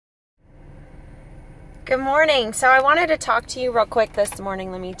Good morning. So I wanted to talk to you real quick this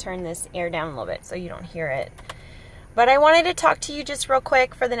morning. Let me turn this air down a little bit so you don't hear it. But I wanted to talk to you just real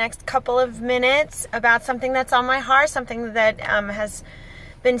quick for the next couple of minutes about something that's on my heart, something that has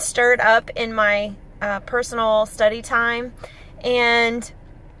been stirred up in my personal study time. And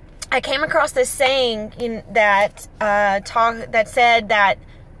I came across this saying that said that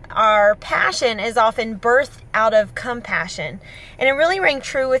our passion is often birthed out of compassion. And it really rang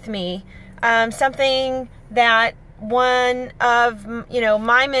true with me. Something that one of,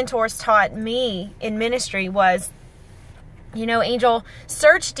 my mentors taught me in ministry was, Angel,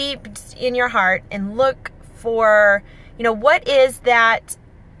 search deep in your heart and look for, what is that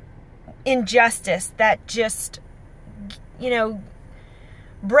injustice that just,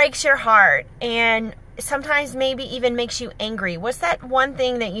 breaks your heart and sometimes maybe even makes you angry. What's that one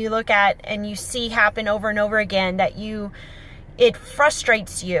thing that you look at and you see happen over and over again that it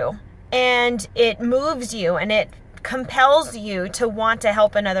frustrates you? And it moves you and it compels you to want to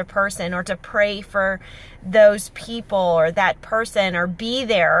help another person or to pray for those people or that person or be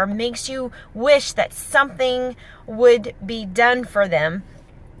there, or makes you wish that something would be done for them.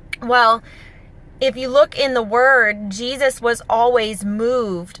 Well, if you look in the Word, Jesus was always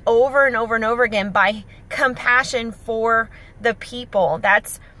moved over and over and over again by compassion for the people.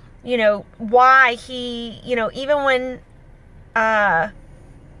 That's, why he, even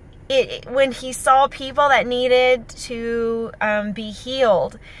when he saw people that needed to be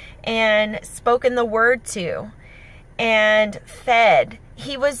healed and spoken the word to and fed,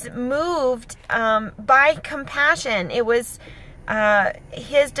 he was moved by compassion. It was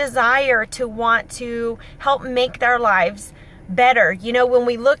his desire to want to help make their lives better. When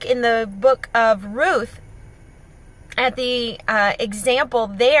we look in the book of Ruth at the example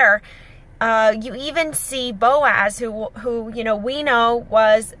there, you even see Boaz, who we know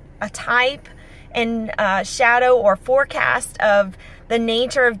was a type and shadow or forecast of the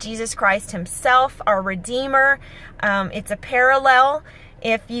nature of Jesus Christ himself, our Redeemer. It's a parallel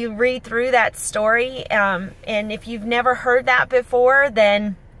if you read through that story. And if you've never heard that before,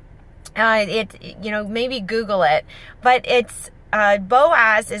 then maybe Google it. But it's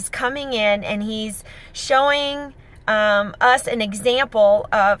Boaz is coming in and he's showing us an example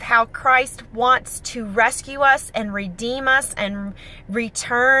of how Christ wants to rescue us and redeem us and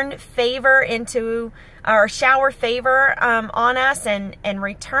return favor or shower favor on us and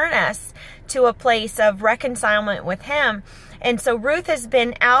return us to a place of reconcilement with him. And so Ruth has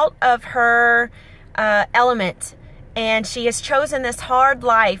been out of her element, and she has chosen this hard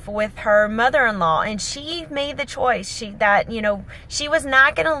life with her mother-in-law, and she made the choice that she was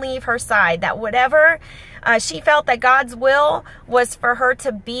not going to leave her side, that whatever she felt that God's will was for her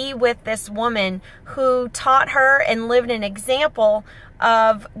to be with this woman who taught her and lived an example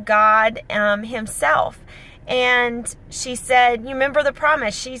of God himself. And she said, you remember the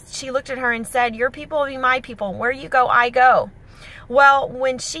promise. She looked at her and said, your people will be my people. Where you go, I go. Well,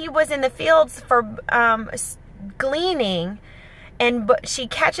 when she was in the fields for gleaning, and she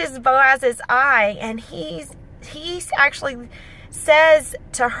catches Boaz's eye, and he actually says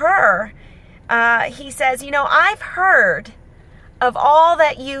to her, he says, I've heard of all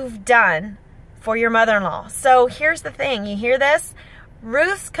that you've done for your mother-in-law. So here's the thing. You hear this?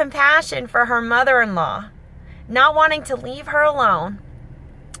 Ruth's compassion for her mother-in-law, not wanting to leave her alone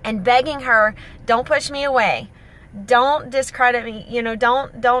and begging her, don't push me away. Don't discredit me.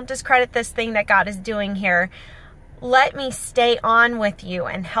 Don't discredit this thing that God is doing here. Let me stay on with you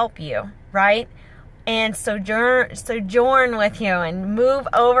and help you, right? And sojourn with you and move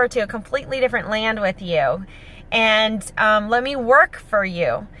over to a completely different land with you. And let me work for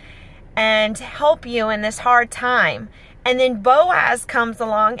you and help you in this hard time. And then Boaz comes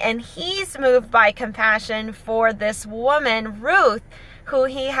along and he's moved by compassion for this woman, Ruth, who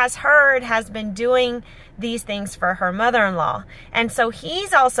he has heard has been doing these things for her mother-in-law. And so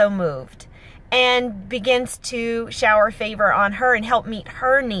he's also moved and begins to shower favor on her and help meet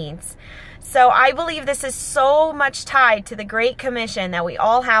her needs. So I believe this is so much tied to the Great Commission that we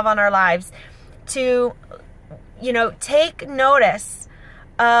all have on our lives to, take notice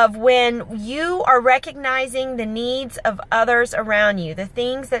of when you are recognizing the needs of others around you, the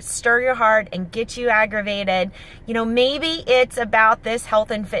things that stir your heart and get you aggravated. Maybe it's about this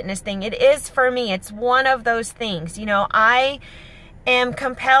health and fitness thing. It is for me. It's one of those things. I am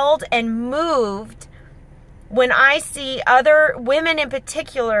compelled and moved when I see other women in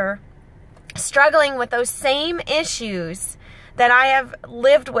particular struggling with those same issues that I have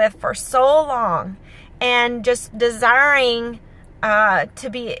lived with for so long, and just desiring to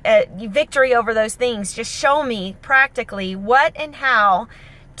be victory over those things. Just show me practically what and how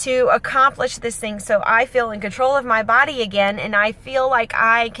to accomplish this thing so I feel in control of my body again, and I feel like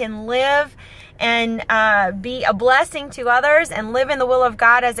I can live and be a blessing to others and live in the will of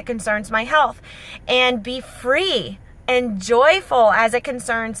God as it concerns my health, and be free and joyful as it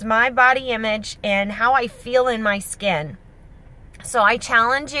concerns my body image and how I feel in my skin. So I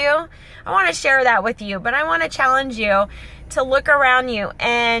challenge you. I want to share that with you, but I want to challenge you to look around you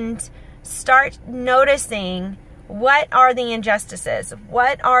and start noticing what are the injustices,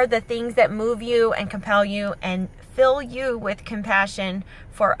 what are the things that move you and compel you and fill you with compassion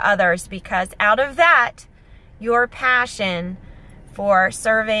for others, because out of that, your passion for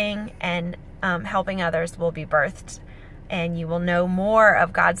serving and helping others will be birthed, and you will know more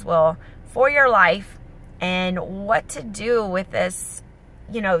of God's will for your life and what to do with this.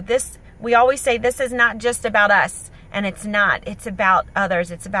 You know, this, we always say this is not just about us, and it's not. It's about others.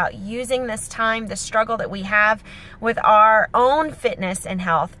 It's about using this time, the struggle that we have with our own fitness and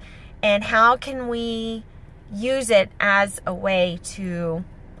health, and how can we use it as a way to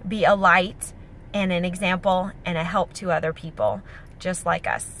be a light and an example and a help to other people just like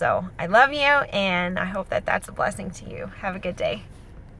us. So I love you, and I hope that that's a blessing to you. Have a good day.